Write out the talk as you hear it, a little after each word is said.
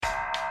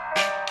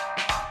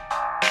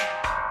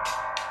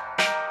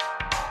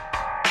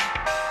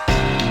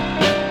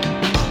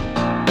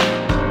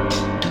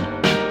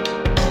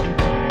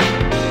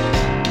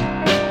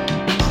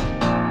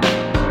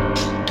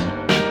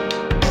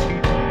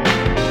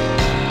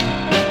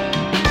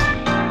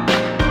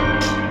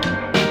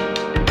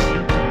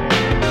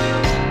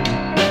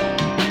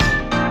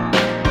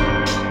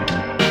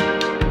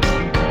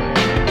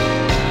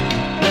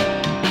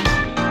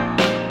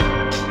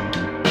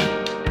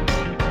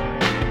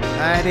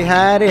Howdy,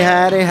 howdy,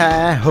 howdy,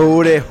 hi,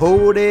 hoody,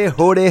 hoody,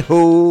 hoody,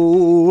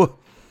 ho.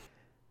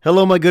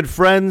 Hello, my good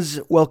friends.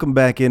 Welcome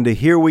back into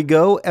Here We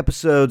Go,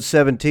 episode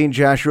 17.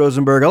 Josh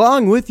Rosenberg,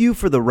 along with you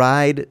for the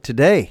ride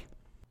today.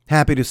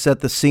 Happy to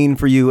set the scene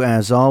for you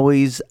as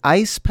always.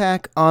 Ice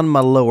pack on my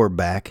lower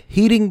back,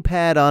 heating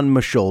pad on my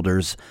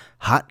shoulders,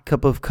 hot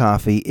cup of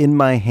coffee in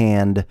my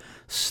hand,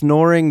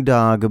 snoring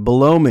dog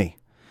below me.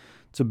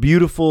 It's a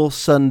beautiful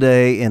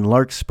Sunday in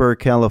Larkspur,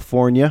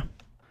 California.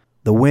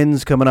 The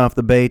winds coming off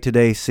the bay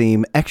today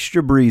seem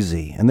extra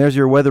breezy. And there's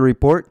your weather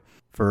report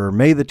for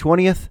May the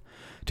 20th,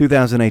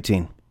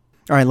 2018.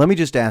 All right, let me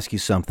just ask you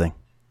something.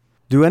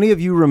 Do any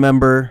of you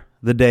remember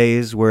the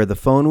days where the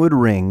phone would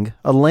ring,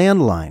 a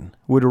landline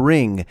would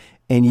ring,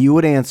 and you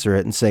would answer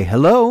it and say,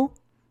 hello,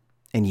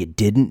 and you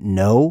didn't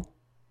know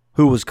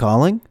who was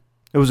calling?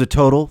 It was a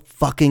total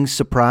fucking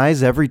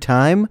surprise every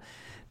time.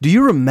 Do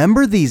you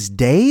remember these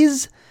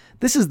days?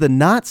 This is the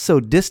not so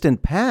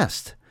distant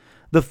past.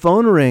 The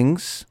phone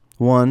rings,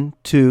 1,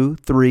 2,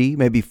 3,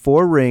 maybe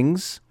 4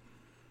 rings.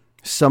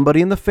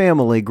 Somebody in the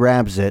family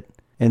grabs it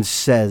and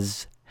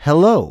says,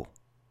 hello.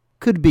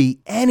 Could be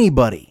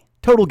anybody.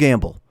 Total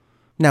gamble.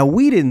 Now,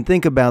 we didn't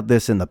think about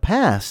this in the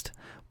past,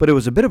 but it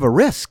was a bit of a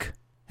risk.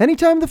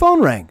 Anytime the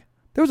phone rang,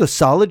 there was a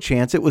solid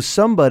chance it was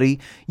somebody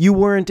you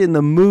weren't in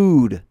the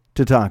mood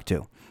to talk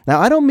to. Now,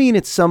 I don't mean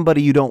it's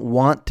somebody you don't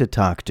want to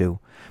talk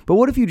to, but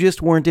what if you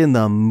just weren't in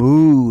the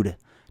mood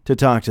to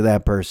talk to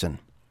that person?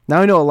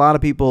 Now, I know a lot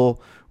of people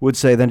would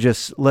say then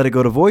just let it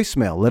go to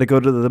voicemail, let it go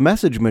to the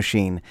message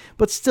machine.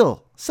 But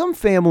still, some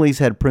families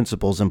had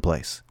principles in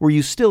place where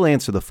you still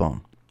answer the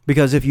phone.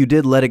 Because if you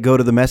did let it go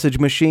to the message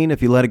machine,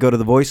 if you let it go to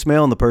the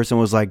voicemail and the person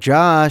was like,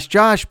 Josh,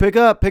 pick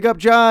up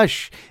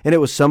Josh. And it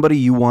was somebody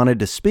you wanted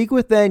to speak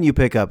with, then you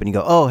pick up and you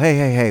go, oh,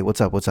 hey,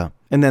 what's up?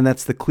 And then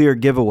that's the clear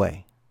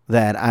giveaway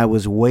that I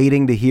was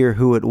waiting to hear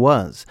who it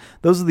was.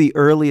 Those are the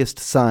earliest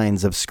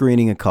signs of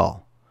screening a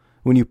call.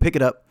 When you pick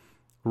it up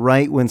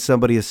right when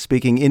somebody is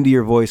speaking into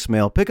your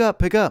voicemail, pick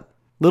up.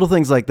 Little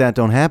things like that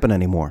don't happen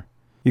anymore.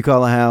 You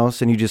call a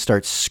house and you just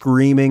start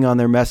screaming on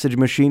their message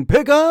machine,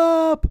 pick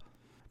up,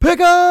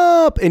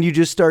 and you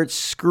just start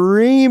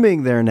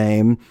screaming their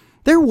name.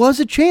 There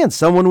was a chance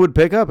someone would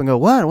pick up and go,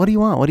 what do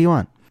you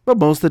want? But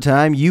most of the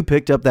time you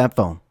picked up that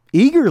phone.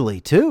 Eagerly,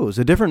 too. It was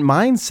a different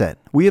mindset.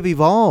 We have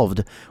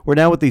evolved. We're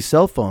now with these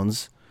cell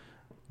phones.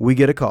 We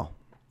get a call.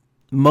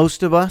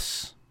 Most of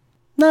us,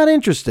 not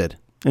interested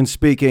in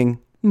speaking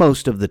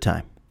most of the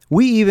time.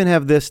 We even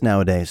have this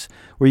nowadays,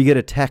 where you get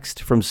a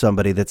text from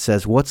somebody that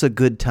says, what's a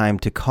good time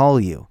to call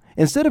you?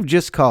 Instead of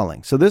just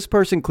calling. So this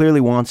person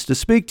clearly wants to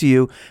speak to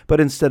you,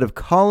 but instead of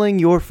calling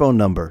your phone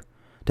number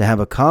to have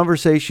a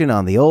conversation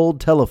on the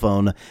old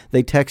telephone,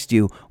 they text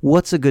you,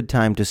 what's a good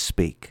time to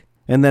speak?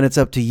 And then it's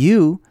up to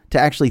you to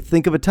actually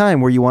think of a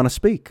time where you want to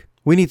speak.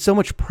 We need so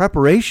much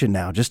preparation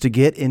now just to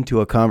get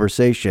into a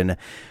conversation,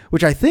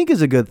 which I think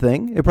is a good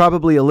thing. It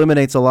probably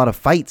eliminates a lot of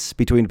fights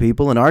between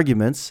people and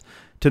arguments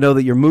to know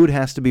that your mood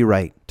has to be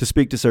right to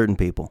speak to certain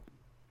people.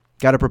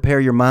 Got to prepare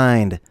your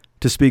mind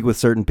to speak with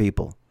certain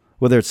people,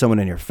 whether it's someone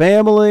in your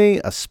family,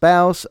 a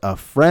spouse, a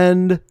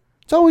friend.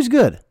 It's always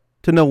good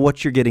to know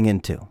what you're getting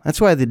into.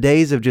 That's why the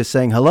days of just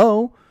saying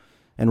hello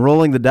and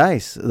rolling the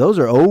dice, those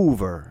are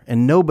over,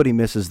 and nobody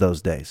misses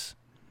those days.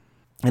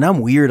 And I'm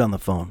weird on the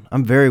phone.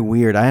 I'm very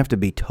weird. I have to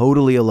be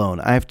totally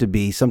alone. I have to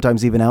be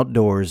sometimes even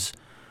outdoors,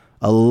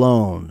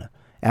 alone,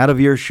 out of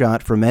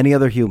earshot from any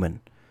other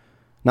human.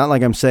 Not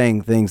like I'm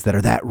saying things that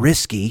are that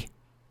risky,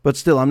 but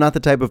still, I'm not the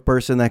type of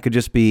person that could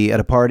just be at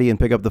a party and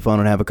pick up the phone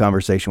and have a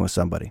conversation with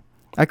somebody.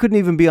 I couldn't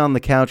even be on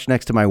the couch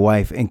next to my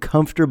wife and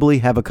comfortably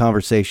have a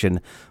conversation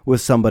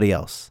with somebody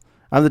else.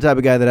 I'm the type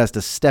of guy that has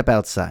to step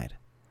outside.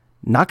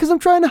 Not because I'm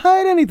trying to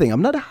hide anything.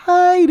 I'm not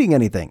hiding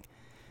anything.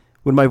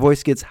 When my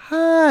voice gets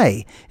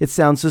high, it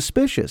sounds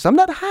suspicious. I'm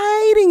not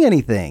hiding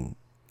anything.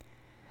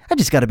 I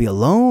just got to be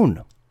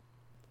alone.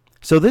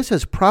 So this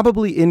has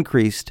probably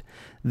increased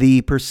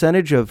the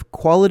percentage of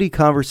quality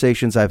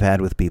conversations I've had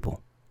with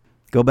people.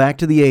 Go back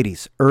to the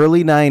 80s,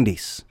 early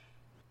 90s,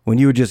 when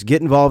you would just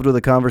get involved with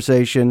a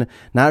conversation,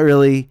 not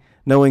really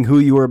knowing who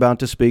you were about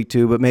to speak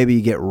to, but maybe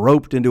you get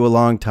roped into a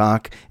long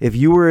talk. If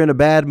you were in a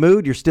bad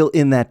mood, you're still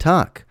in that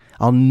talk.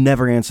 I'll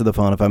never answer the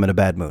phone if I'm in a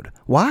bad mood.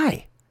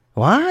 Why?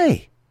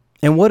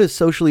 And what is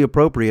socially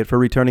appropriate for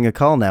returning a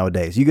call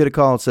nowadays? You get a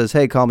call that says,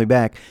 hey, call me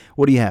back.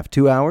 What do you have,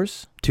 2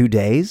 hours? 2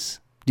 days?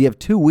 Do you have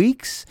 2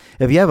 weeks?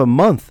 If you have a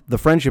month, the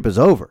friendship is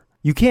over.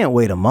 You can't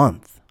wait a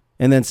month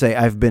and then say,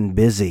 I've been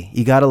busy.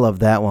 You got to love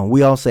that one.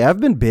 We all say, I've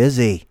been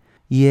busy.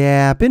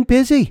 Yeah, I've been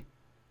busy.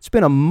 It's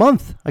been a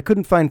month. I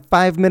couldn't find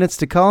 5 minutes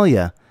to call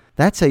you.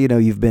 That's how you know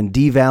you've been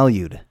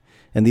devalued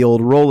in the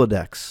old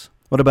Rolodex.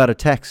 What about a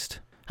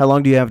text? How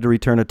long do you have to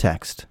return a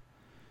text?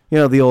 You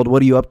know, the old,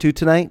 what are you up to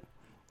tonight?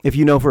 If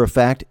you know for a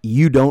fact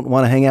you don't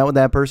want to hang out with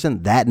that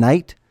person that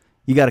night,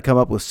 you got to come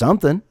up with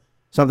something.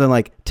 Something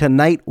like,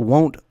 tonight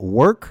won't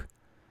work.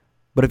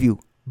 But if you,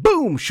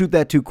 boom, shoot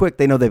that too quick,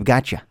 they know they've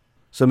got you.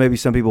 So maybe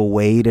some people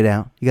wait it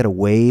out. You got to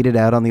wait it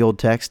out on the old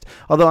text.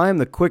 Although I am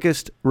the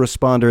quickest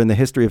responder in the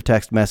history of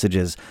text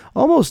messages,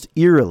 almost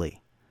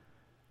eerily.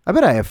 I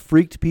bet I have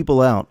freaked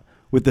people out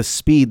with the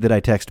speed that I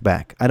text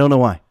back. I don't know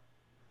why.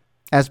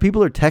 As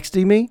people are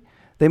texting me,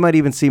 they might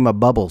even see my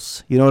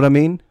bubbles. You know what I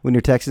mean? When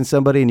you're texting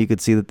somebody and you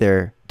could see that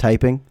they're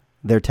typing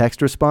their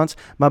text response,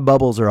 my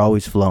bubbles are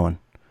always flowing.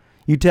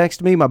 You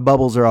text me, my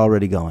bubbles are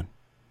already going.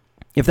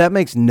 If that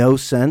makes no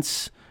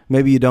sense,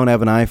 maybe you don't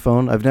have an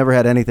iPhone. I've never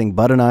had anything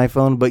but an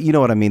iPhone, but you know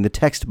what I mean, the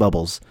text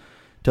bubbles.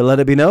 To let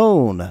it be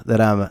known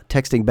that I'm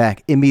texting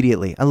back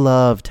immediately. I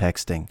love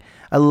texting.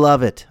 I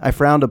love it. I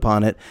frowned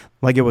upon it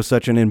like it was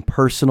such an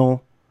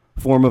impersonal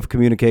form of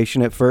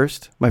communication at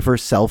first. My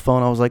first cell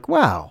phone, I was like,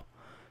 wow,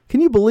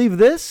 can you believe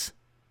this?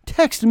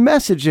 Text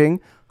messaging?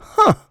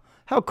 Huh,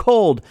 how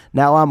cold.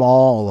 Now I'm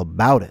all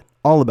about it.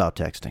 All about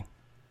texting.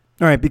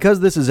 All right, because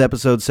this is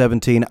episode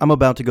 17, I'm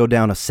about to go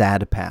down a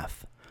sad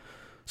path.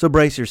 So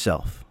brace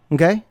yourself,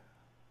 okay?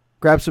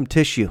 Grab some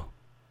tissue.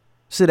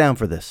 Sit down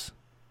for this.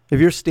 If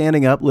you're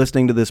standing up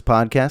listening to this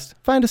podcast,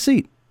 find a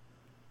seat.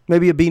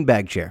 Maybe a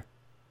beanbag chair.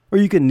 Or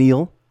you can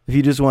kneel if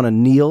you just want to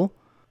kneel.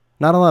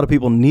 Not a lot of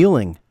people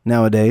kneeling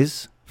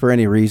nowadays for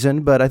any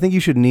reason, but I think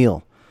you should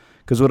kneel.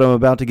 Because what I'm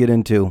about to get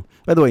into,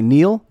 by the way,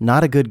 Neil,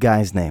 not a good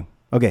guy's name.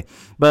 Okay,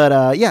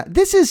 but yeah,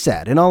 this is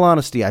sad. In all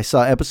honesty, I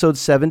saw episode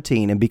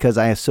 17, and because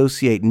I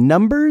associate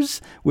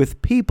numbers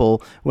with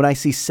people, when I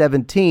see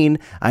 17,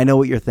 I know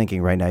what you're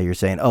thinking right now. You're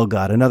saying, oh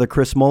God, another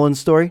Chris Mullin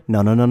story?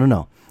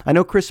 No. I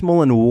know Chris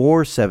Mullin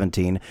wore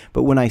 17,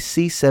 but when I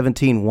see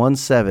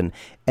 17,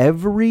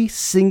 every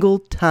single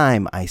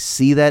time I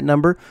see that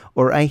number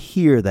or I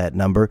hear that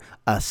number,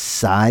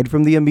 aside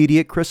from the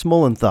immediate Chris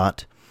Mullin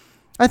thought,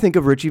 I think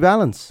of Richie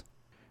Valens.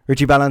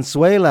 Richie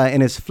Valenzuela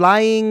and his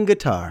flying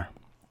guitar.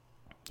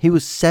 He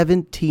was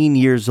 17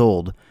 years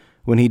old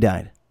when he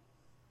died.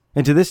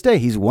 And to this day,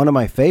 he's one of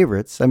my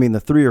favorites. I mean, the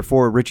 3 or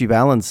 4 Richie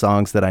Valens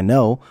songs that I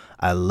know,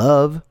 I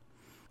love.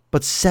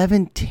 But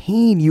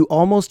 17, you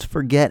almost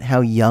forget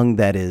how young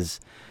that is.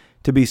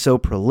 To be so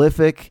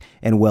prolific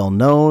and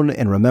well-known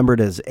and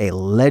remembered as a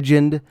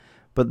legend.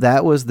 But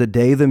that was the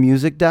day the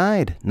music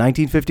died.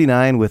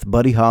 1959 with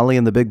Buddy Holly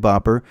and the Big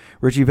Bopper.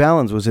 Richie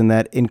Valens was in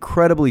that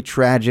incredibly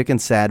tragic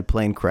and sad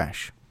plane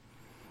crash.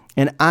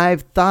 And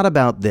I've thought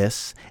about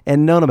this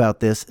and known about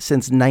this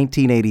since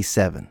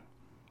 1987.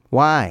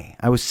 Why?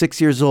 I was 6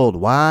 years old.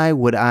 Why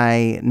would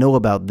I know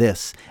about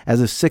this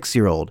as a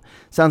 6-year-old?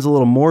 Sounds a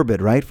little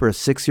morbid, right? For a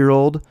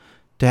 6-year-old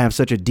to have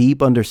such a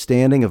deep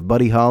understanding of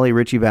Buddy Holly,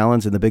 Richie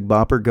Valens, and the Big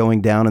Bopper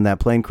going down in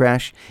that plane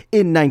crash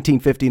in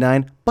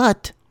 1959.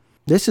 But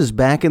this is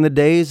back in the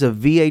days of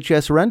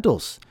VHS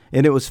rentals.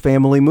 And it was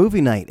family movie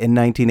night in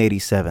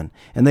 1987.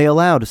 And they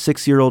allowed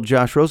 6-year-old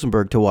Josh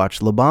Rosenberg to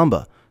watch La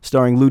Bamba,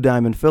 starring Lou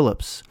Diamond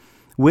Phillips,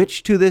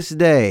 which to this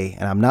day,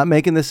 and I'm not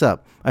making this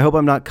up, I hope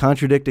I'm not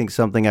contradicting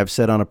something I've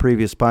said on a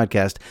previous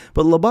podcast,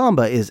 but La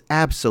Bamba is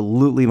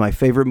absolutely my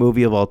favorite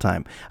movie of all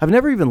time. I've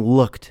never even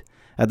looked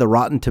at the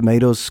Rotten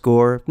Tomatoes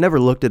score, never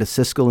looked at a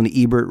Siskel and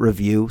Ebert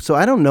review, so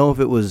I don't know if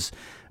it was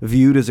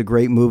viewed as a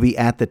great movie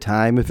at the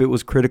time, if it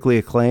was critically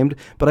acclaimed,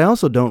 but I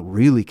also don't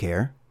really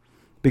care.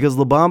 Because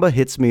La Bamba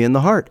hits me in the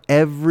heart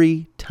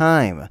every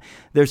time.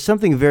 There's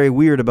something very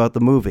weird about the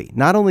movie.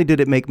 Not only did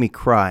it make me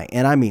cry,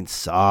 and I mean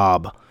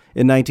sob,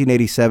 in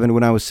 1987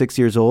 when I was 6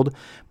 years old,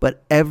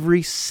 but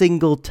every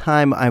single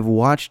time I've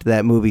watched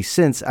that movie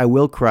since, I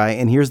will cry.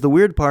 And here's the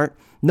weird part.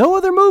 No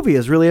other movie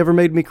has really ever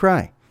made me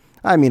cry.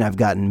 I mean, I've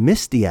gotten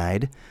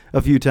misty-eyed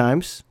a few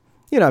times.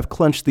 You know, I've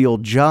clenched the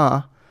old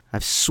jaw.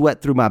 I've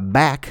sweat through my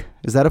back.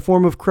 Is that a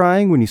form of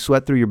crying when you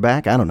sweat through your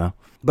back? I don't know.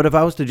 But if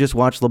I was to just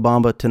watch La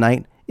Bamba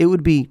tonight, it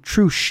would be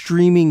true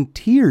streaming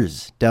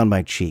tears down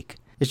my cheek.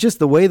 It's just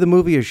the way the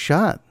movie is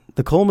shot.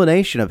 The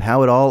culmination of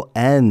how it all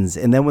ends.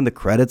 And then when the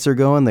credits are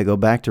going, they go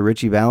back to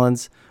Richie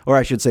Valens, or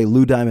I should say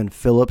Lou Diamond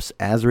Phillips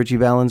as Richie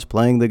Valens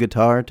playing the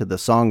guitar to the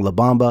song La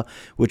Bamba,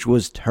 which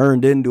was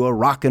turned into a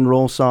rock and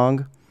roll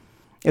song.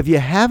 If you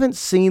haven't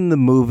seen the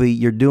movie,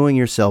 you're doing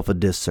yourself a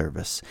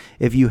disservice.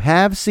 If you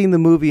have seen the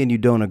movie and you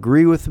don't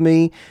agree with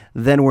me,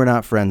 then we're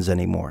not friends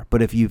anymore.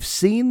 But if you've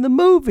seen the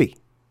movie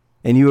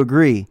and you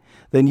agree,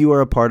 then you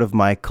are a part of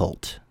my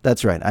cult.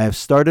 That's right. I have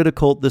started a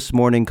cult this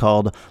morning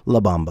called La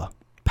Bamba.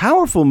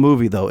 Powerful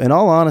movie, though. In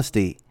all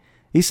honesty,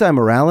 Esai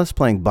Morales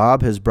playing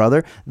Bob, his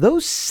brother,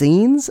 those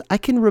scenes, I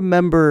can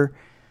remember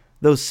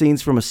those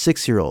scenes from a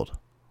 6-year-old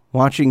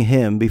watching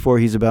him before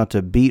he's about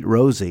to beat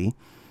Rosie,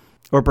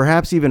 or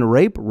perhaps even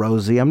rape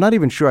Rosie. I'm not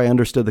even sure I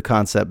understood the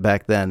concept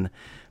back then,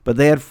 but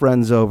they had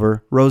friends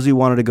over. Rosie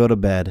wanted to go to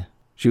bed.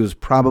 She was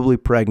probably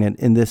pregnant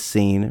in this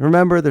scene.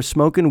 Remember, they're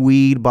smoking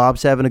weed.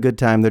 Bob's having a good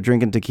time. They're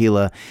drinking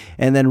tequila.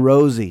 And then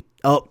Rosie,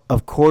 oh,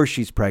 of course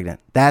she's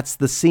pregnant. That's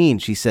the scene.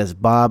 She says,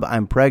 Bob,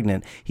 I'm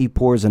pregnant. He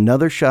pours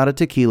another shot of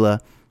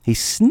tequila. He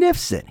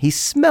sniffs it. He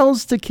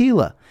smells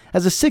tequila.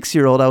 As a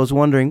 6-year-old, I was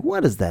wondering,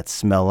 what does that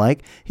smell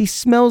like? He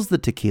smells the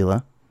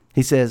tequila.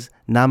 He says,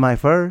 not my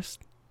first.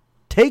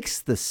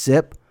 Takes the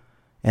sip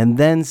and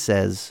then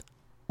says,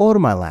 or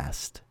my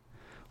last.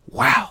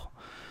 Wow.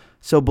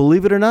 So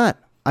believe it or not,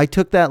 I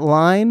took that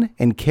line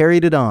and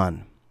carried it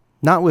on.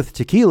 Not with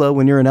tequila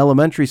when you're in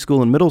elementary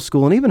school and middle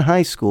school and even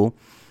high school.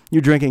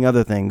 You're drinking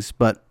other things,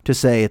 but to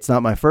say it's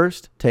not my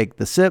first, take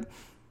the sip,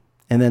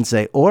 and then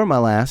say, or my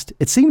last,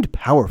 it seemed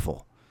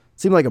powerful.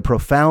 It seemed like a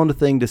profound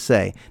thing to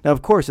say. Now,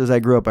 of course, as I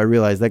grew up, I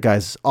realized that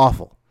guy's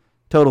awful.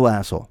 Total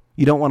asshole.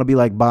 You don't want to be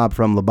like Bob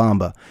from La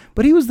Bamba.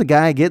 But he was the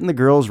guy getting the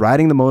girls,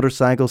 riding the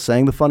motorcycle,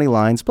 saying the funny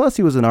lines, plus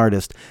he was an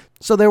artist.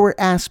 So there were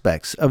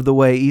aspects of the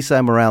way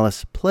Esai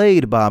Morales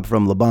played Bob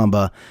from La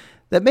Bamba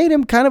that made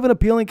him kind of an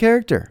appealing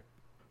character.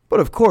 But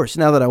of course,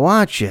 now that I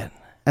watch it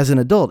as an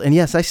adult, and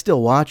yes, I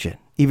still watch it,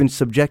 even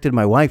subjected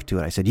my wife to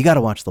it. I said, you got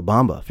to watch La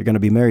Bamba. If you're going to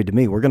be married to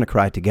me, we're going to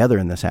cry together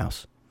in this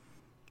house.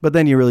 But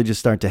then you really just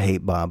start to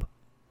hate Bob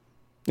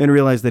and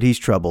realize that he's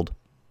troubled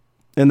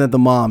and that the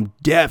mom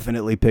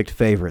definitely picked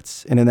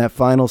favorites. And in that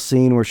final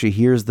scene where she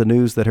hears the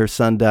news that her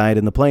son died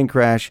in the plane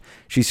crash,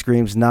 she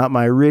screams, not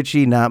my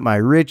Richie, not my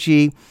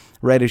Richie,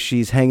 right as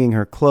she's hanging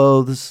her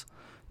clothes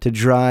to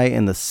dry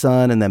in the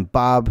sun. And then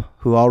Bob,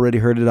 who already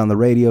heard it on the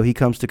radio, he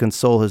comes to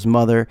console his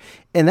mother.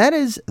 And that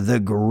is the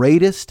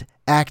greatest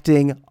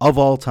acting of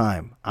all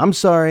time. I'm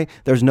sorry,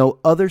 there's no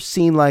other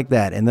scene like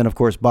that. And then, of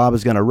course, Bob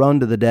is going to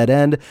run to the dead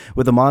end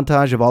with a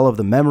montage of all of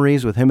the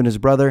memories with him and his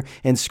brother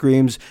and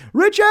screams,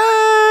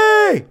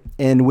 Richie!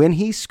 And when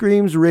he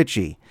screams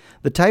Richie,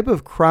 the type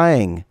of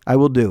crying I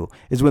will do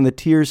is when the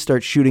tears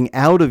start shooting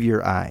out of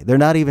your eye. They're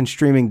not even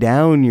streaming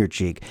down your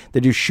cheek.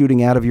 They're just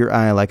shooting out of your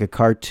eye like a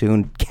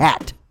cartoon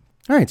cat.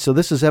 All right, so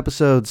this is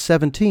episode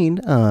 17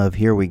 of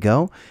Here We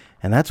Go,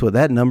 and that's what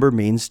that number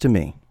means to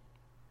me.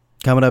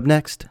 Coming up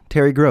next,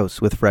 Terry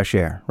Gross with Fresh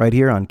Air, right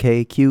here on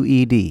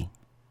KQED.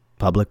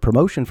 Public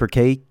promotion for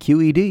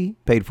KQED,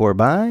 paid for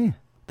by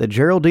the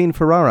Geraldine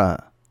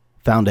Ferrara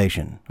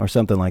Foundation, or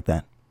something like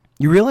that.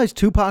 You realize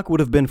Tupac would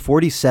have been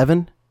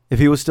 47 if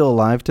he was still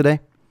alive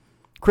today?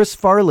 Chris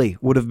Farley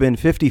would have been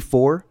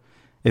 54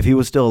 if he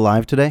was still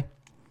alive today?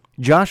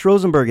 Josh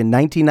Rosenberg in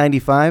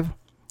 1995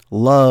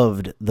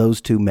 loved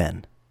those two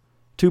men,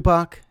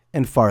 Tupac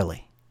and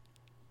Farley.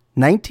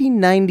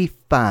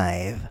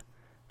 1995,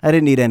 I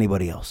didn't need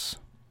anybody else.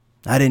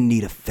 I didn't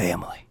need a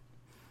family.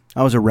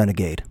 I was a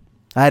renegade.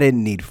 I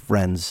didn't need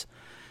friends.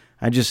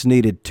 I just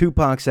needed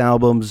Tupac's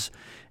albums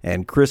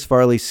and Chris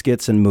Farley's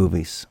skits and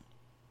movies.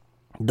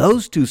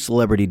 Those two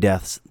celebrity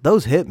deaths,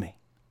 those hit me.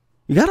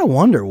 You gotta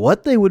wonder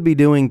what they would be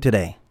doing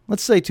today.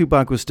 Let's say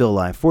Tupac was still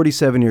alive,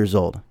 47 years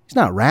old. He's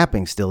not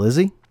rapping still, is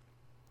he?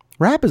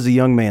 Rap is a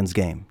young man's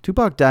game.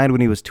 Tupac died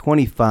when he was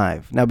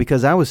 25. Now,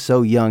 because I was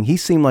so young, he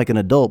seemed like an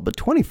adult, but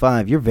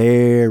 25, you're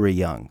very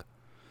young.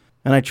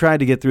 And I tried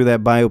to get through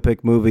that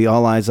biopic movie,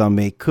 All Eyes on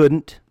Me.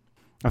 Couldn't.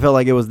 I felt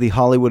like it was the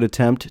Hollywood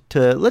attempt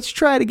to, let's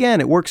try it again.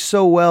 It works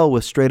so well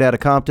with Straight Outta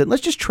Compton.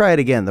 Let's just try it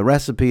again. The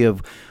recipe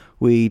of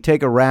we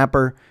take a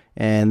rapper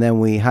and then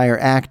we hire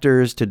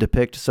actors to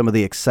depict some of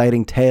the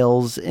exciting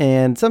tales.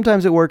 And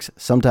sometimes it works,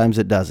 sometimes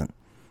it doesn't.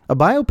 A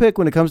biopic,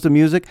 when it comes to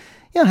music,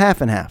 half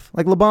and half.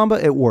 Like La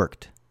Bamba, it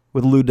worked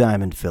with Lou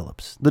Diamond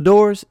Phillips. The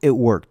Doors, it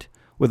worked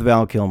with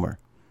Val Kilmer.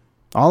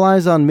 All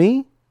Eyes on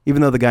Me,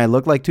 even though the guy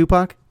looked like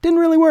Tupac, didn't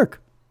really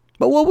work.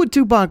 But what would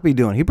Tupac be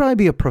doing? He'd probably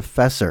be a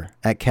professor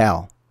at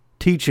Cal,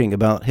 teaching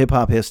about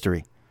hip-hop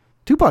history.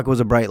 Tupac was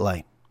a bright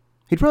light.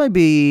 He'd probably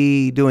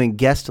be doing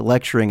guest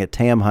lecturing at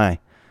Tam High,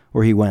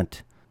 where he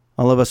went.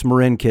 All of us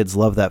Marin kids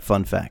love that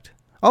fun fact.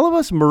 All of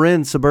us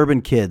Marin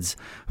suburban kids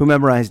who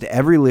memorized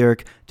every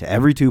lyric to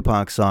every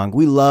Tupac song,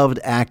 we loved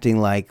acting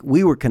like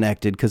we were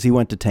connected because he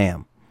went to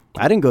Tam.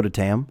 I didn't go to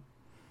Tam.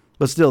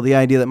 But still, the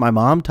idea that my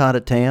mom taught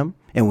at Tam,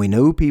 and we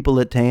knew people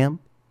at Tam,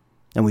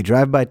 and we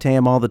drive by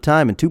Tam all the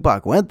time, and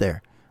Tupac went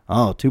there.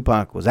 Oh,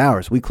 Tupac was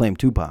ours. We claim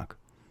Tupac.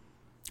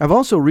 I've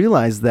also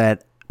realized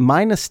that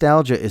my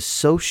nostalgia is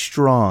so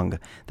strong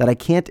that I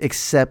can't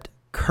accept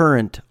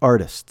current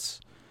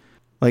artists.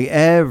 Like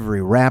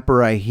every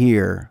rapper I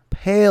hear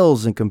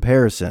pales in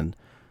comparison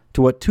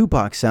to what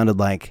Tupac sounded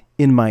like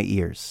in my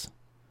ears.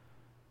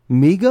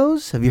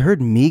 Migos? Have you heard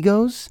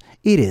Migos?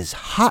 It is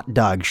hot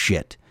dog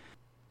shit.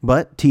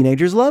 But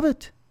teenagers love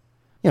it.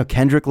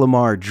 Kendrick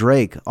Lamar,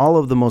 Drake, all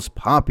of the most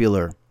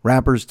popular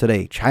rappers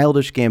today.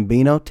 Childish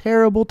Gambino,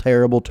 terrible.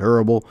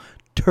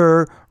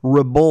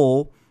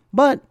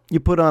 But you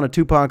put on a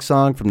Tupac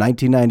song from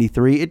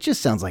 1993, it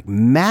just sounds like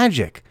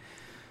magic.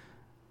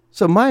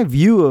 So my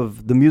view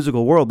of the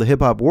musical world, the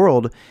hip-hop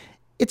world,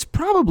 it's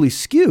probably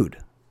skewed.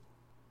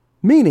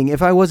 Meaning,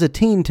 if I was a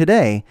teen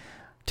today,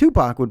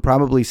 Tupac would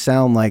probably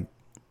sound like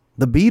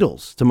the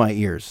Beatles to my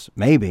ears.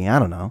 Maybe, I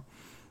don't know.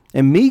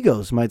 And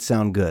Migos might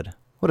sound good.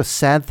 What a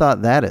sad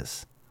thought that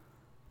is.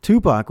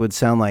 Tupac would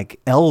sound like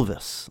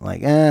Elvis.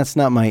 Like, it's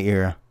not my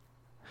era.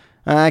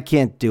 I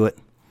can't do it.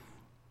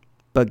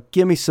 But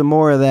give me some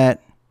more of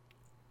that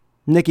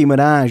Nicki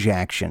Minaj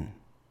action.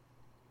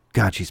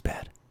 God, she's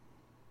bad.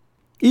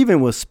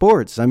 Even with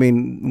sports, I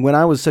mean, when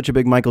I was such a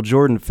big Michael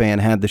Jordan fan,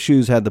 had the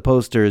shoes, had the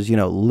posters,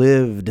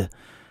 lived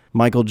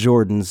Michael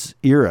Jordan's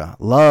era,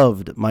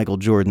 loved Michael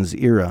Jordan's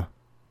era.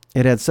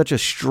 It had such a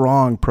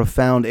strong,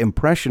 profound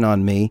impression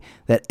on me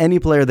that any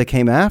player that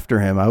came after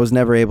him, I was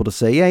never able to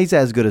say, yeah, he's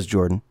as good as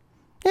Jordan.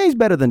 Yeah, he's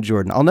better than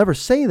Jordan. I'll never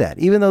say that,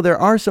 even though there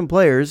are some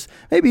players,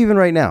 maybe even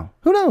right now.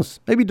 Who knows?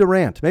 Maybe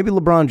Durant, maybe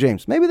LeBron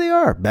James. Maybe they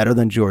are better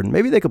than Jordan.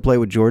 Maybe they could play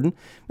with Jordan.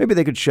 Maybe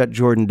they could shut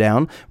Jordan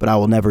down, but I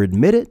will never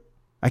admit it.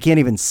 I can't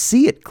even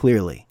see it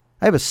clearly.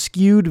 I have a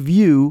skewed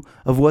view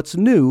of what's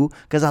new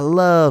because I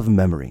love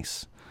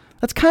memories.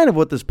 That's kind of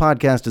what this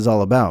podcast is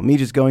all about. Me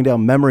just going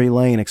down memory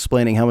lane,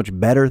 explaining how much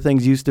better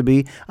things used to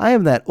be. I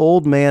am that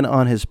old man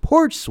on his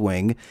porch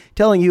swing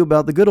telling you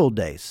about the good old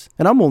days.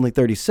 And I'm only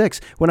 36.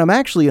 When I'm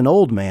actually an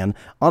old man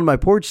on my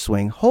porch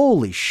swing,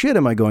 holy shit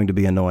am I going to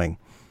be annoying.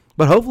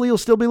 But hopefully you'll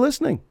still be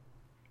listening.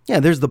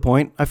 Yeah, there's the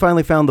point. I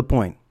finally found the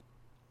point.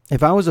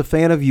 If I was a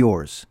fan of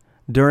yours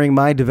during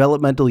my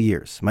developmental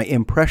years, my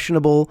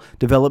impressionable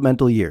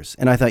developmental years,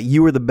 and I thought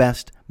you were the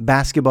best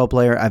basketball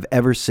player I've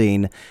ever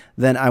seen,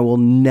 then I will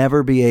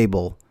never be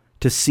able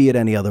to see it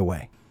any other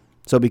way.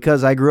 So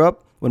because I grew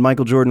up when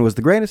Michael Jordan was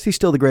the greatest, he's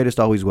still the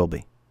greatest, always will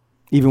be.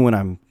 Even when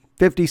I'm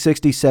 50,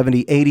 60,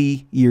 70,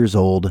 80 years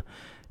old,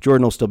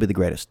 Jordan will still be the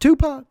greatest.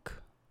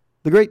 Tupac,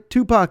 the great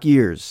Tupac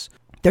years.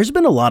 There's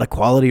been a lot of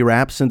quality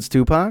rap since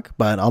Tupac,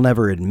 but I'll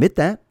never admit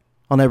that.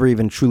 I'll never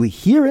even truly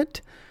hear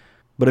it.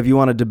 But if you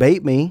want to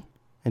debate me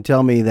and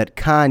tell me that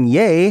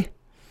Kanye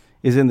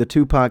is in the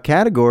Tupac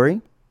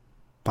category,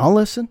 I'll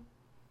listen.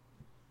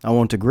 I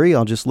won't agree,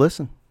 I'll just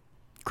listen.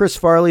 Chris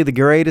Farley, the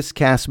greatest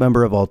cast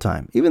member of all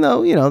time. Even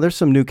though, there's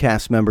some new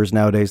cast members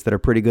nowadays that are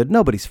pretty good.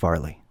 Nobody's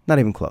Farley. Not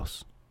even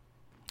close.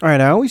 All right,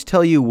 I always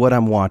tell you what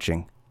I'm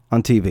watching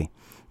on TV.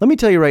 Let me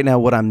tell you right now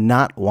what I'm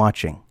not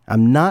watching.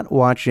 I'm not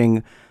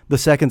watching the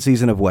second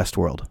season of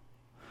Westworld.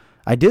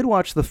 I did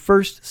watch the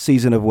first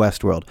season of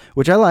Westworld,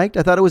 which I liked.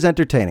 I thought it was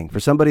entertaining. For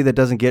somebody that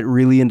doesn't get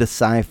really into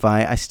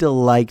sci-fi, I still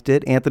liked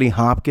it. Anthony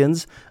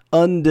Hopkins,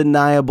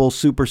 undeniable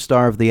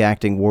superstar of the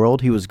acting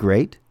world. He was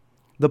great.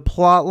 The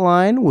plot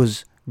line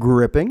was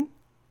gripping.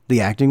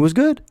 The acting was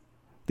good.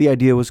 The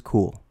idea was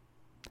cool.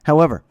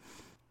 However,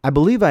 I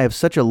believe I have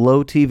such a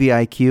low TV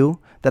IQ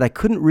that I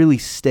couldn't really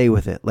stay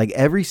with it. Like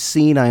every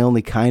scene, I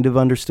only kind of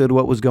understood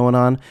what was going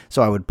on.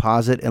 So I would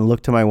pause it and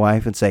look to my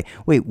wife and say,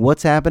 wait,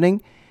 what's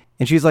happening?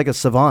 And she's like a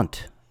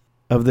savant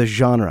of the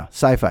genre,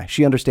 sci-fi.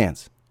 She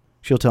understands.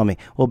 She'll tell me,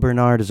 well,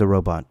 Bernard is a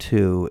robot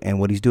too, and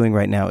what he's doing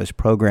right now is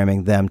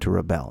programming them to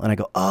rebel. And I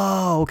go,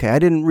 oh, okay, I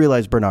didn't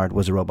realize Bernard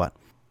was a robot.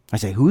 I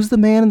say, who's the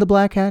man in the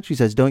black hat? She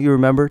says, don't you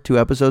remember 2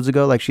 episodes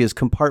ago? Like she has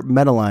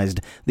compartmentalized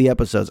the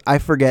episodes. I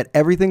forget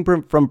everything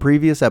from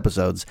previous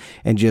episodes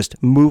and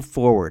just move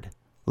forward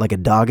like a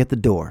dog at the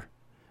door.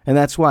 And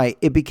that's why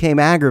it became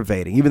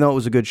aggravating. Even though it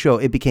was a good show,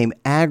 it became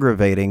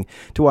aggravating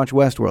to watch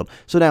Westworld.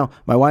 So now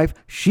my wife,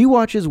 she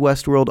watches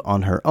Westworld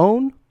on her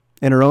own,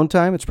 in her own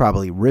time. It's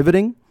probably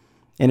riveting.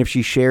 And if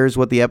she shares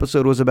what the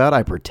episode was about,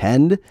 I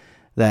pretend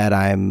that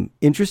I'm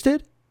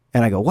interested.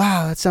 And I go,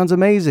 wow, that sounds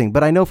amazing.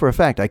 But I know for a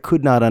fact I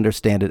could not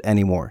understand it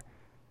anymore.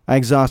 I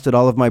exhausted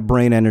all of my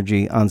brain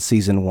energy on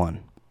season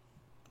 1.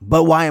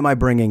 But why am I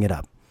bringing it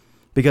up?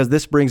 Because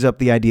this brings up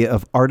the idea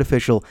of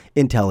artificial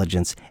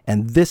intelligence,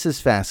 and this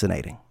is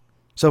fascinating.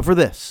 So for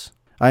this,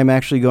 I'm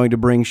actually going to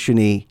bring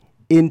Shani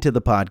into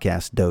the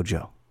podcast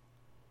dojo.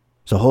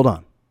 So hold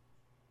on.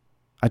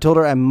 I told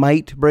her I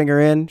might bring her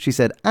in. She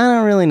said, I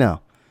don't really know.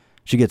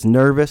 She gets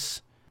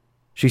nervous.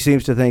 She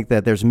seems to think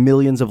that there's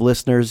millions of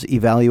listeners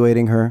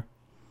evaluating her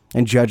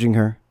and judging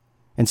her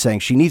and saying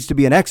she needs to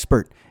be an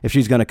expert if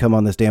she's going to come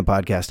on this damn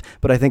podcast.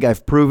 But I think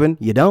I've proven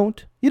you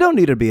don't. You don't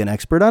need to be an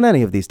expert on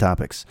any of these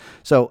topics.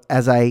 So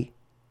as I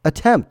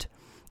attempt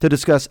to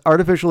discuss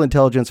artificial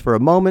intelligence for a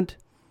moment,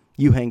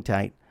 you hang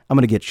tight. I'm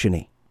going to get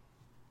Shani.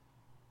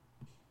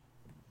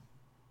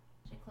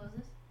 Should I close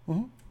this?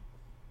 Mm-hmm.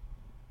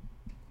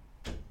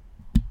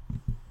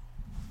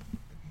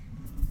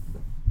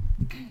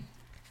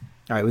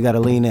 All right, we got to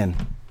lean in.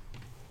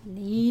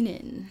 Lean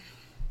in.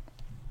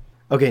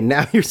 Okay,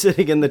 now you're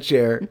sitting in the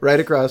chair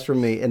right across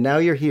from me, and now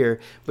you're here,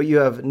 but you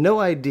have no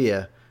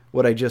idea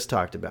what I just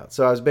talked about.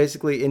 So I was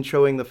basically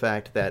introing the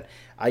fact that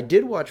I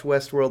did watch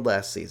Westworld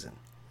last season.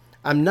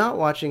 I'm not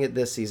watching it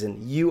this season.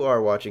 You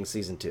are watching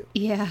season 2.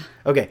 Yeah.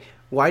 Okay,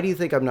 why do you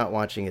think I'm not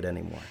watching it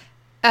anymore?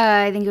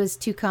 I think it was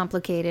too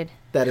complicated.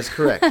 That is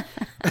correct.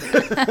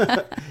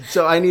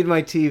 So I need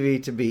my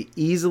TV to be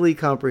easily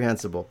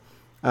comprehensible.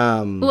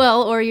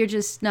 Well, or you're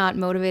just not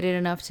motivated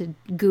enough to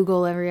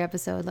Google every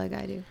episode like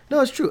I do. No,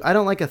 it's true. I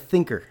don't like a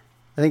thinker.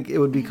 I think it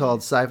would be called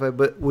sci-fi,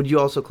 but would you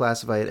also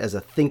classify it as a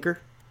thinker?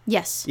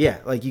 Yes. Yeah,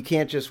 like you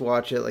can't just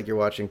watch it like you're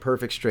watching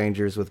Perfect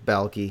Strangers with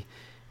Balky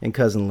and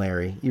Cousin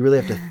Larry. You really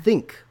have to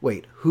think,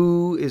 wait,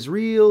 who is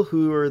real?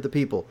 Who are the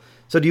people?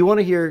 So do you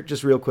want to hear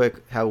just real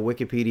quick how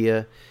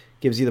Wikipedia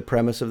gives you the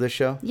premise of this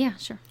show? Yeah,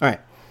 sure. All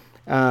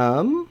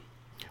right.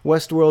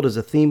 Westworld is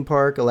a theme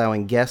park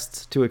allowing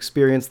guests to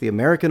experience the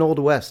American Old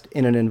West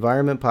in an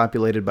environment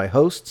populated by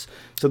hosts.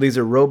 So these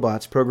are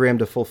robots programmed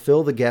to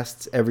fulfill the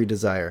guests' every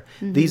desire.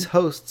 Mm-hmm. These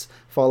hosts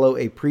follow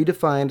a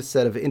predefined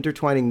set of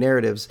intertwining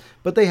narratives,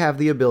 but they have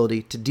the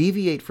ability to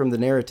deviate from the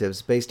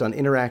narratives based on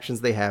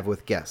interactions they have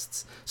with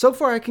guests. So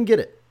far, I can get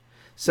it.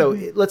 So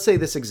let's say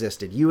this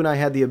existed. You and I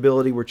had the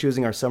ability, we're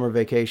choosing our summer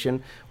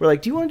vacation. We're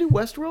like, do you want to do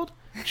Westworld?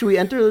 Should we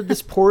enter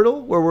this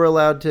portal where we're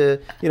allowed to,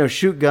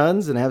 shoot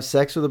guns and have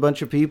sex with a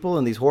bunch of people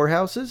in these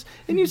whorehouses?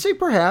 And you'd say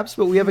perhaps,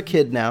 but we have a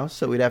kid now,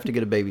 so we'd have to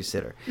get a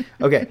babysitter.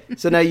 Okay,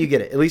 so now you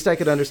get it. At least I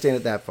could understand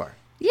it that far.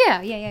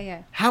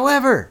 Yeah.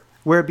 However,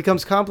 where it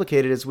becomes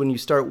complicated is when you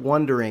start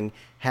wondering,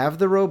 have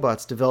the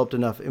robots developed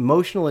enough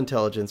emotional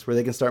intelligence where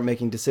they can start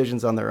making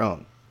decisions on their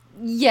own?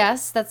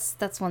 Yes,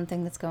 that's one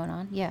thing that's going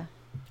on. Yeah.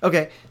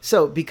 Okay,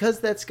 so because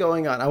that's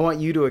going on, I want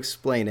you to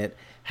explain it.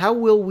 How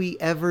will we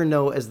ever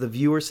know, as the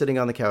viewer sitting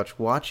on the couch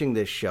watching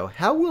this show,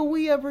 how will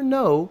we ever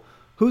know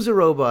who's a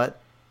robot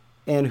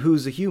and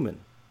who's a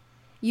human?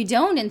 You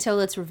don't until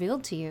it's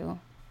revealed to you.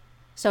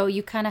 So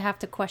you kind of have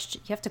to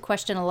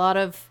question a lot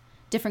of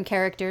different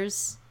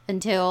characters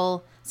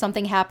until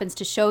something happens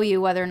to show you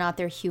whether or not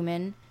they're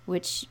human,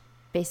 which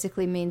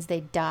basically means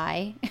they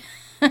die.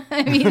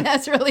 I mean,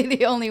 that's really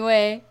the only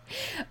way.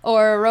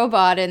 Or a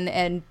robot,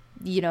 and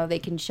they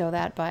can show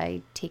that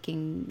by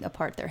taking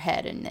apart their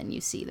head, and then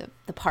you see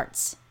the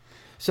parts.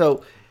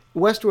 So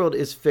Westworld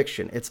is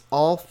fiction. It's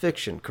all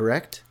fiction,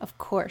 correct? Of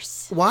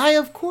course. Why,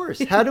 of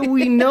course? How do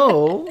we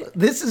know?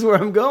 This is where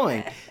I'm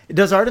going.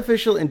 Does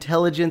artificial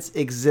intelligence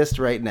exist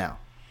right now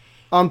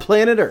on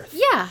planet Earth?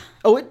 Yeah.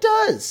 Oh, it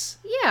does?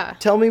 Yeah.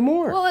 Tell me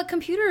more. Well, a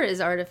computer is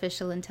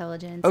artificial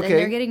intelligence, okay. And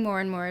they're getting more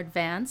and more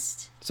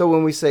advanced. So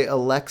when we say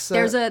Alexa...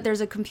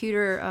 There's a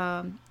computer,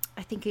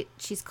 I think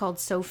she's called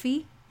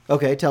Sophie.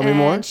 Okay, tell me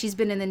more. And she's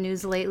been in the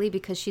news lately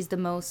because she's the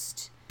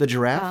most... The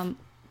giraffe?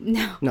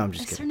 No, I'm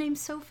just kidding. Is her name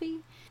Sophie?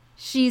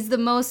 She's the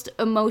most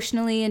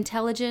emotionally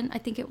intelligent, I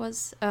think it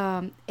was,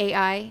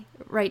 AI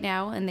right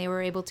now, and they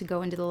were able to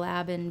go into the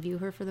lab and view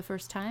her for the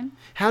first time.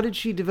 How did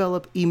she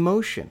develop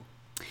emotion?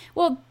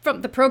 Well,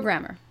 from the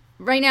programmer.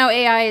 Right now,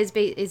 AI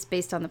is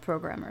based on the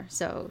programmer.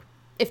 So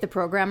if the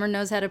programmer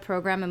knows how to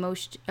program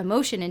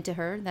emotion into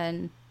her,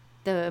 then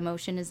the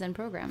emotion is then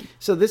programmed.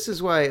 So this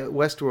is why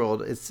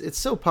Westworld, it's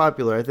so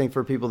popular, I think,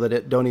 for people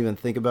that don't even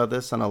think about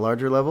this on a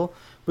larger level.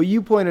 But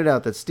you pointed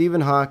out that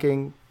Stephen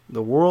Hawking,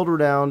 the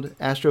world-renowned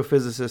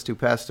astrophysicist who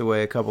passed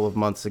away a couple of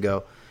months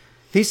ago,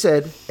 he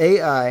said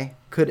AI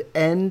could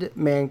end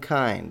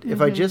mankind. Mm-hmm.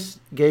 If I just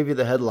gave you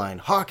the headline,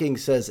 Hawking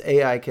says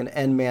AI can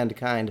end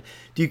mankind,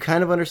 do you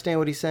kind of understand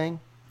what he's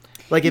saying?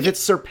 Like if it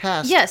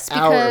surpassed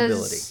our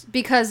ability.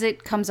 Because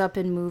it comes up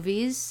in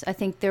movies. I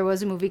think there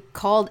was a movie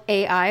called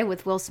AI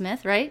with Will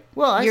Smith, right?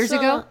 Well, Years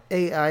ago? I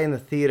saw AI in the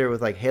theater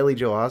with like Haley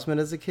Joel Osment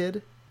as a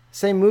kid.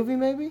 Same movie,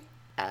 maybe?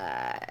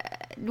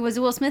 Was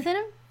Will Smith in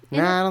him?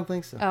 I don't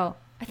think so. Oh,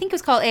 I think it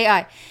was called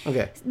AI.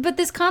 Okay. But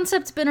this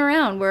concept's been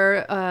around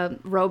where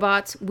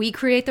robots, we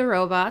create the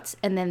robots,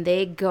 and then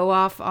they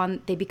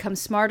become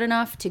smart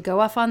enough to go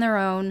off on their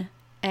own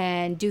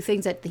and do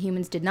things that the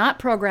humans did not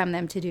program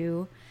them to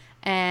do.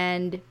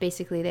 And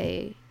basically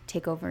they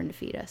take over and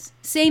defeat us.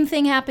 Same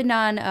thing happened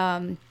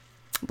on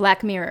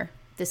Black Mirror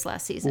this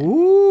last season.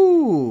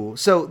 Ooh.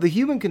 So the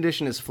human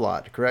condition is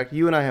flawed, correct?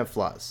 You and I have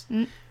flaws.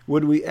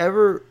 Would we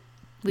ever,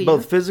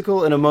 both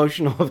physical and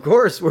emotional, of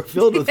course, we're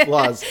filled with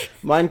flaws.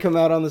 Mine come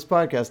out on this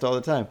podcast all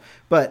the time.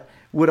 But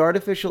would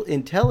artificial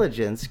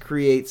intelligence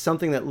create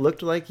something that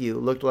looked like you,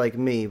 looked like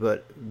me,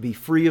 but be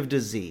free of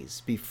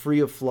disease, be free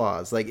of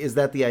flaws? Like, is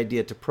that the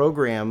idea, to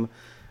program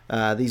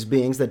these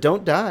beings that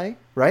don't die,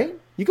 right?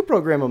 You could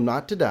program them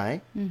not to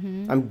die,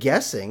 I'm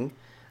guessing.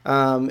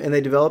 And they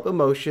develop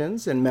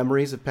emotions and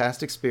memories of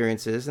past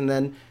experiences. And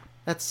then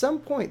at some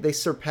point they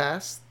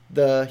surpass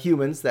the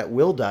humans that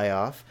will die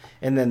off.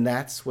 And then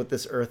that's what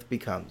this Earth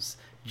becomes.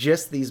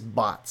 Just these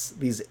bots,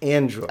 these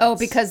androids. Oh,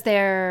 because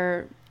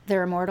they're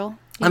immortal?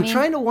 I'm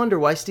trying to wonder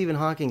why Stephen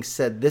Hawking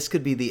said this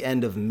could be the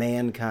end of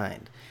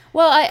mankind.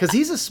 Well, because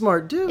he's a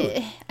smart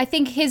dude. I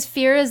think his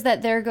fear is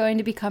that they're going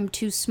to become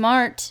too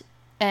smart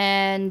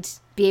and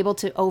be able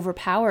to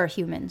overpower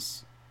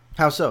humans.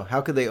 How so?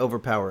 How could they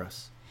overpower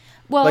us?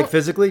 Well, like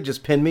physically,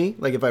 just pin me?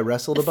 Like if I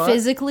wrestled a bot?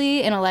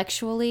 Physically,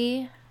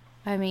 intellectually.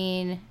 I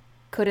mean,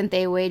 couldn't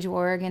they wage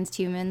war against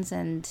humans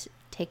and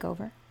take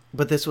over?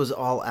 But this was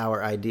all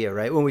our idea,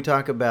 right? When we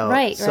talk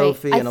about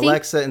Sophie and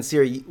Alexa and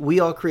Siri, we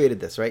all created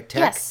this, right?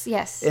 Tech.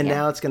 Yes. And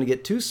now it's going to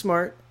get too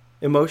smart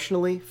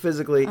emotionally,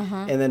 physically,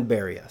 and then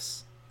bury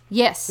us.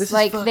 Yes, this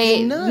like is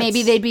fucking nuts.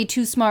 Maybe they'd be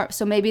too smart.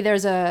 So maybe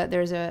there's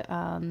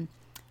a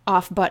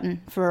off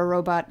button for a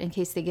robot in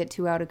case they get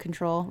too out of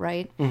control,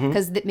 right?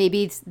 Because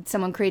maybe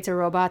someone creates a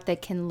robot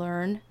that can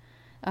learn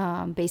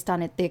based on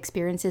the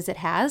experiences it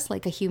has,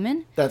 like a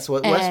human. That's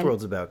what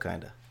Westworld's about,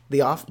 kind of. The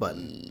off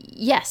button.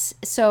 Yes.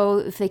 So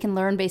if they can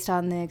learn based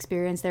on the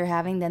experience they're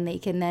having, then they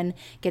can then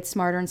get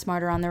smarter and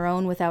smarter on their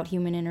own without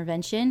human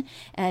intervention.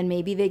 And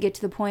maybe they get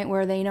to the point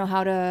where they know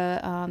how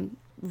to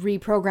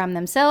reprogram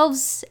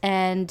themselves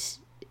and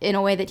in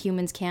a way that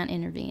humans can't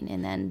intervene.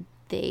 And then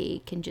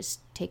they can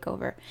just take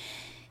over.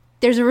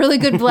 There's a really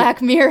good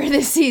Black Mirror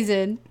this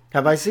season.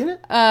 Have I seen it?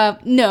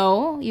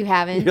 No, you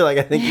haven't. You're like,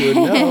 I think you would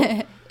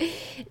know.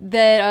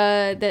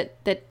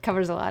 that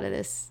covers a lot of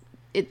this.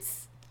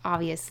 It's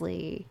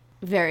obviously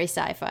very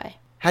sci-fi.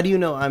 How do you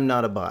know I'm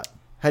not a bot?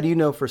 How do you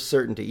know for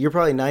certainty? You're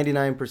probably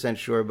 99%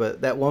 sure,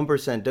 but that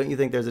 1%, don't you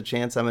think there's a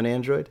chance I'm an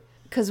android?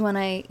 Because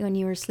when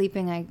you were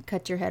sleeping, I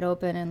cut your head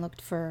open and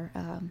looked for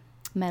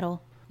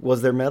metal.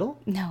 Was there metal?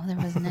 No, there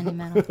wasn't any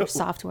metal. Or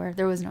software.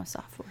 There was no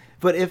software.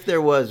 But if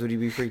there was, would you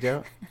be freaked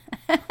out?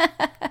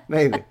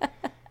 Maybe.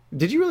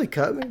 Did you really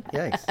cut me?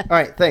 Yikes. All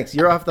right, thanks.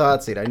 You're off the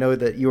hot seat. I know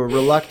that you were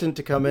reluctant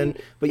to come in,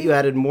 but you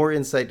added more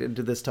insight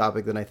into this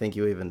topic than I think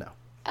you even know.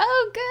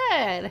 Oh,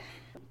 good.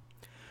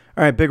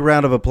 All right, big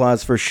round of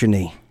applause for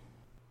Shani.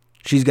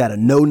 She's got a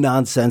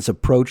no-nonsense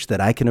approach that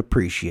I can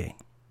appreciate.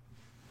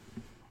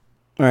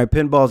 All right,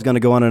 Pinball's going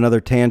to go on another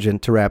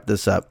tangent to wrap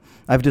this up.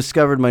 I've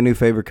discovered my new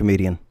favorite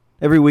comedian.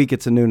 Every week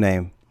it's a new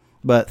name.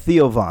 But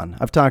Theo Von,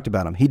 I've talked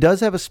about him. He does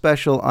have a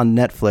special on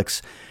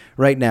Netflix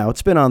right now.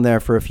 It's been on there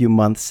for a few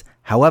months.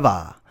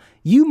 However,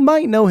 you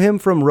might know him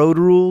from Road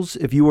Rules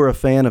if you were a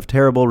fan of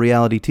terrible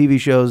reality TV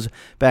shows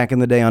back in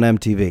the day on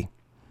MTV.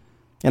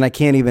 And I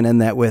can't even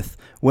end that with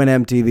when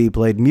MTV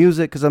played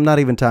music, because I'm not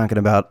even talking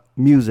about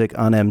music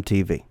on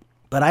MTV.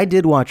 But I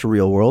did watch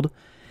Real World,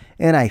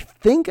 and I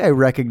think I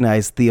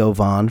recognized Theo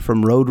Von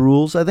from Road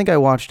Rules. I think I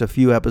watched a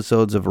few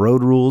episodes of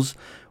Road Rules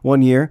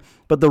one year.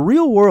 But the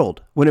Real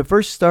World, when it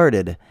first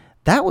started,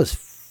 that was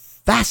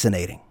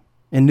fascinating.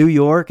 In New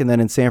York and then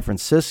in San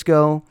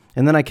Francisco,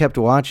 and then I kept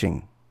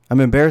watching. I'm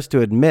embarrassed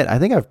to admit, I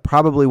think I've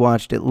probably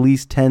watched at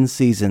least 10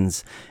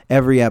 seasons,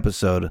 every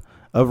episode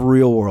of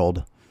Real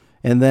World,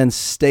 and then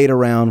stayed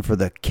around for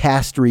the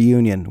cast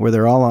reunion where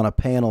they're all on a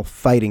panel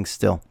fighting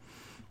still.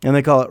 And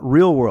they call it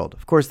Real World.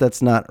 Of course,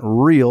 that's not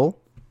real.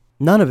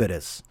 None of it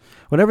is.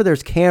 Whenever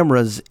there's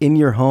cameras in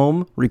your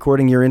home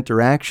recording your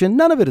interaction,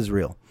 none of it is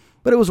real.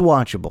 But it was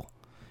watchable.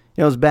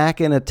 It was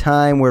back in a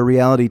time where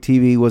reality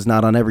TV was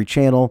not on every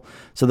channel,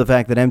 so the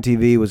fact that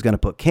MTV was going to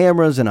put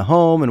cameras in a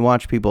home and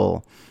watch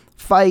people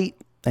fight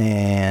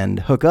and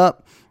hook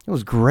up, it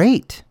was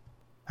great.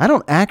 I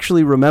don't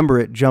actually remember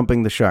it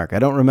jumping the shark. I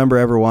don't remember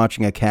ever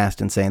watching a cast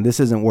and saying, this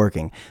isn't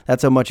working.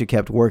 That's how much it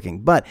kept working.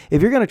 But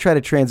if you're going to try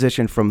to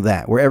transition from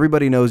that, where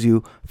everybody knows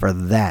you for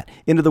that,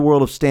 into the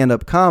world of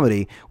stand-up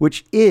comedy,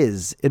 which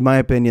is, in my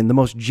opinion, the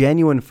most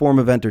genuine form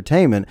of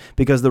entertainment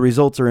because the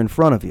results are in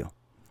front of you.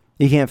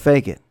 You can't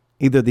fake it.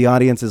 Either the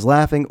audience is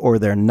laughing or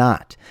they're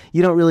not.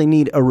 You don't really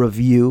need a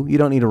review. You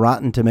don't need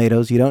Rotten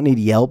Tomatoes. You don't need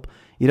Yelp.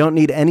 You don't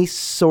need any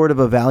sort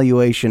of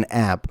evaluation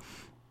app.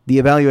 The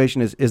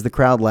evaluation is the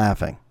crowd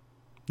laughing.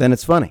 Then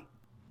it's funny.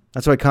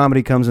 That's why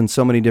comedy comes in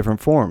so many different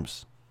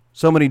forms.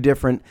 So many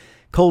different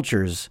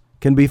cultures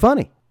can be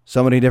funny.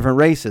 So many different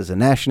races and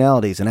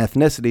nationalities and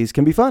ethnicities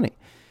can be funny.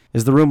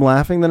 Is the room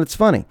laughing? Then it's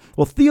funny.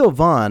 Well, Theo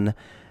Von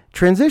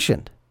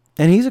transitioned,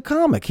 and he's a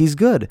comic. He's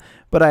good.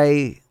 But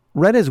I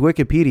read his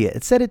Wikipedia.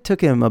 It said it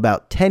took him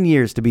about 10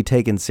 years to be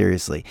taken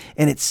seriously.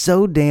 And it's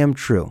so damn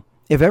true.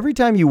 If every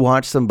time you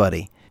watch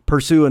somebody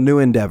pursue a new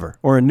endeavor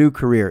or a new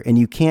career and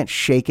you can't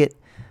shake it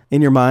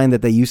in your mind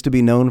that they used to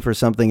be known for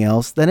something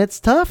else, then it's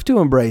tough to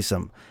embrace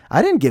them.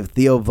 I didn't give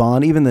Theo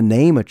Von even the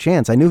name a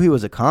chance. I knew he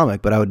was a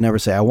comic, but I would never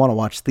say, I want to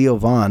watch Theo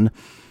Von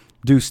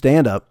do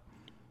stand-up.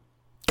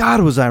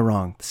 God, was I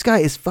wrong. This guy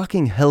is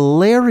fucking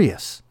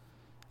hilarious.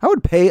 I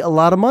would pay a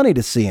lot of money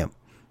to see him.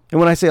 And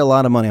when I say a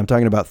lot of money, I'm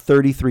talking about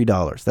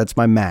 $33. That's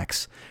my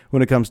max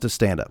when it comes to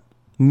stand-up.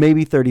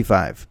 Maybe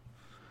 $35.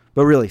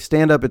 But really,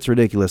 stand-up, it's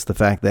ridiculous, the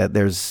fact that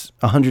there's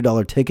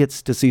 $100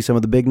 tickets to see some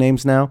of the big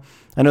names now.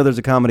 I know there's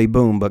a comedy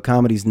boom, but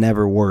comedy's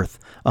never worth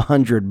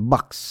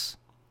 $100.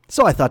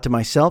 So I thought to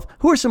myself,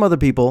 who are some other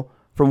people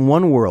from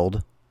one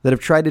world that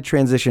have tried to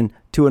transition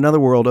to another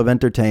world of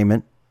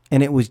entertainment,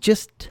 and it was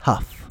just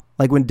tough?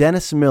 Like when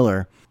Dennis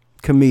Miller,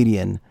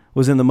 comedian,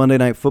 was in the Monday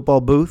Night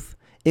Football booth,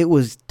 it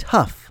was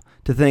tough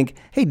to think,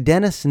 hey,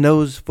 Dennis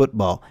knows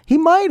football. He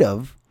might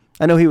have.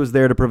 I know he was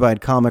there to provide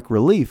comic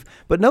relief,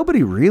 but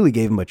nobody really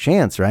gave him a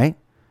chance, right?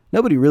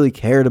 Nobody really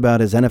cared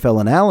about his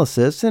NFL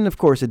analysis, and of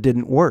course it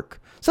didn't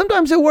work.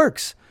 Sometimes it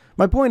works.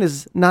 My point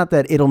is not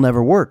that it'll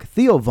never work.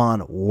 Theo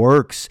Von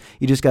works.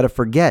 You just got to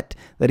forget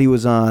that he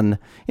was on,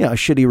 a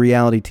shitty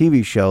reality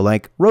TV show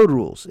like Road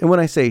Rules. And when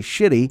I say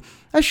shitty,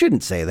 I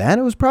shouldn't say that.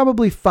 It was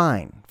probably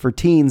fine for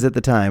teens at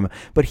the time,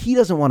 but he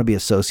doesn't want to be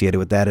associated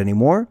with that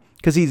anymore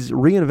because he's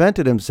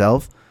reinvented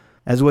himself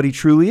as what he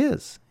truly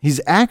is.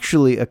 He's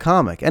actually a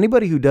comic.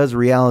 Anybody who does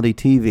reality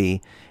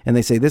TV and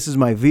they say, this is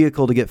my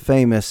vehicle to get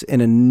famous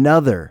in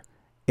another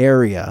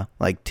area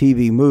like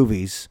TV,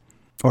 movies,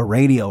 or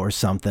radio or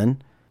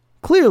something,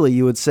 clearly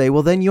you would say,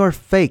 well, then you're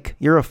fake.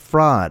 You're a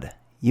fraud.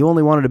 You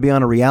only wanted to be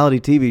on a reality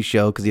TV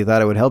show because you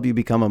thought it would help you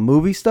become a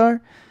movie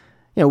star.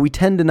 We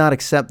tend to not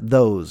accept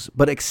those,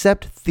 but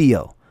accept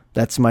Theo.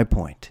 That's my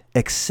point.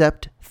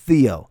 Accept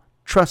Theo.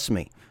 Trust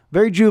me.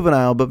 Very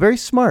juvenile, but very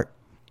smart.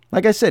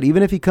 Like I said,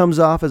 even if he comes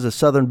off as a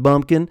southern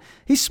bumpkin,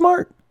 he's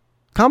smart.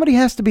 Comedy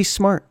has to be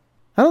smart.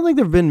 I don't think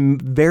there have been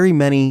very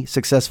many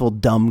successful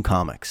dumb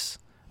comics.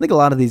 I think a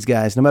lot of these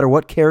guys, no matter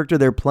what character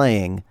they're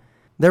playing,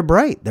 they're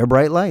bright. They're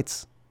bright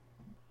lights.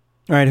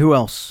 All right, who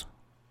else?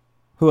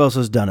 Who else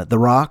has done it? The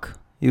Rock.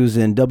 He was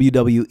in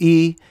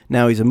WWE.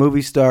 Now he's a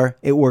movie star.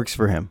 It works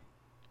for him.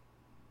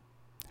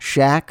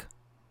 Shaq.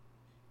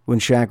 When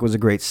Shaq was a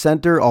great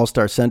center,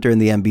 all-star center in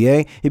the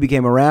NBA, he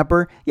became a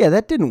rapper. Yeah,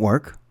 that didn't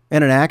work.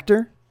 And an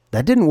actor,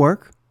 that didn't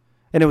work.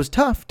 And it was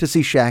tough to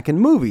see Shaq in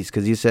movies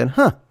because you said,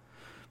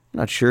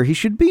 not sure he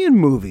should be in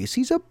movies.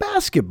 He's a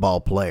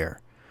basketball player.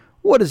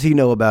 What does he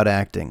know about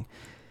acting?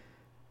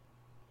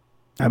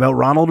 How about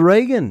Ronald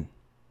Reagan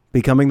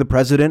becoming the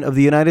president of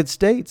the United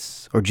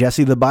States? Or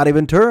Jesse the Body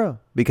Ventura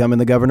becoming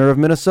the governor of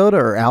Minnesota?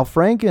 Or Al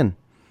Franken?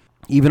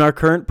 Even our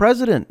current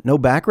president, no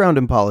background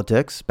in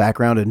politics,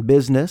 background in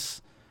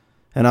business,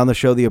 and on the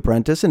show The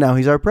Apprentice, and now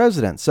he's our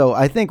president. So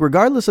I think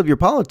regardless of your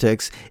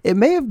politics, it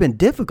may have been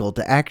difficult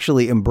to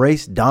actually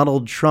embrace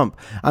Donald Trump.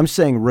 I'm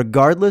saying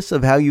regardless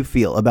of how you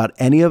feel about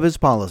any of his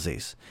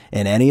policies,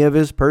 and any of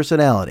his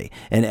personality,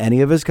 and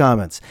any of his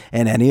comments,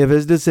 and any of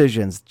his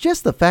decisions,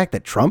 just the fact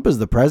that Trump is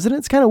the president,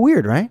 it's kind of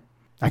weird, right?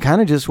 I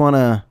kind of just want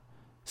to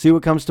see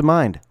what comes to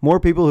mind. More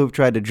people who've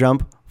tried to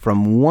jump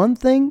from one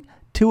thing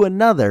to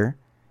another,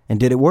 and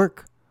did it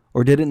work,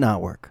 or did it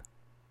not work?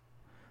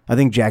 I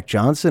think Jack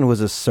Johnson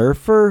was a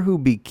surfer who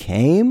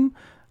became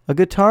a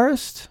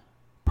guitarist.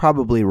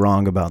 Probably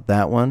wrong about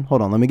that one.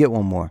 Hold on, let me get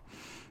one more.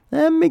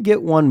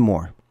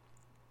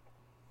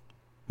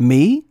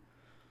 Me?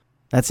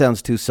 That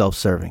sounds too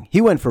self-serving.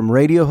 He went from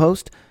radio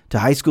host to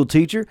high school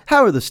teacher.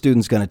 How are the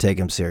students going to take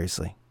him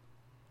seriously?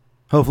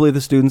 Hopefully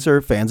the students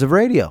are fans of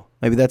radio.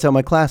 Maybe that's how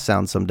my class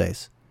sounds some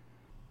days.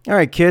 All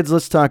right, kids,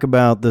 let's talk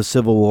about the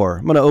Civil War.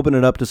 I'm going to open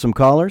it up to some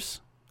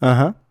callers.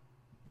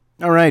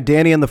 All right,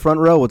 Danny in the front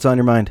row, what's on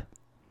your mind?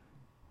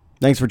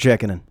 Thanks for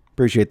checking in.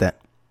 Appreciate that.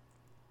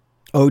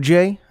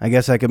 OJ? I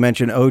guess I could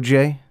mention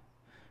OJ.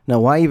 Now,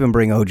 why even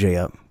bring OJ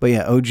up? But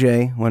yeah,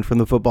 OJ went from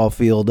the football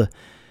field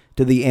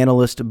to the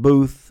analyst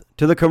booth,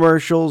 to the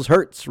commercials,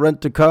 Hertz,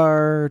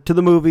 Rent-A-Car, to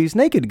the movies.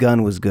 Naked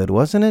Gun was good,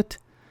 wasn't it?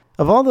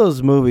 Of all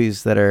those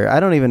movies that are, I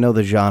don't even know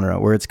the genre,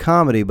 where it's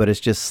comedy, but it's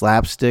just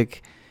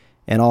slapstick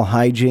and all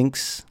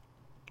hijinks,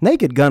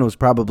 Naked Gun was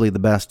probably the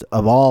best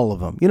of all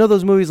of them. You know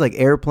those movies like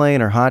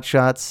Airplane or Hot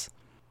Shots?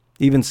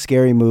 Even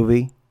Scary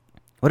Movie?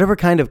 Whatever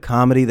kind of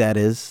comedy that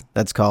is,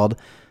 that's called,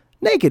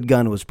 Naked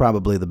Gun was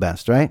probably the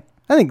best, right?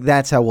 I think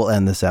that's how we'll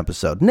end this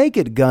episode.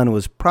 Naked Gun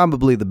was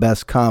probably the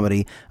best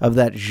comedy of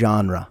that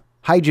genre.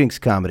 Hijinks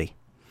comedy.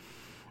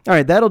 All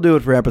right, that'll do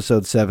it for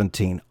episode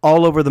 17.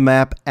 All over the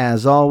map,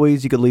 as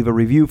always. You can leave a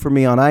review for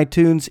me on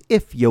iTunes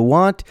if you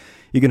want.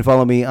 You can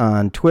follow me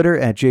on Twitter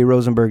at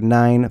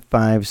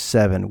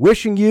jrosenberg957.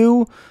 Wishing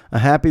you a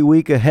happy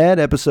week ahead.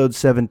 Episode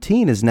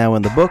 17 is now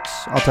in the books.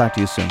 I'll talk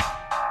to you soon.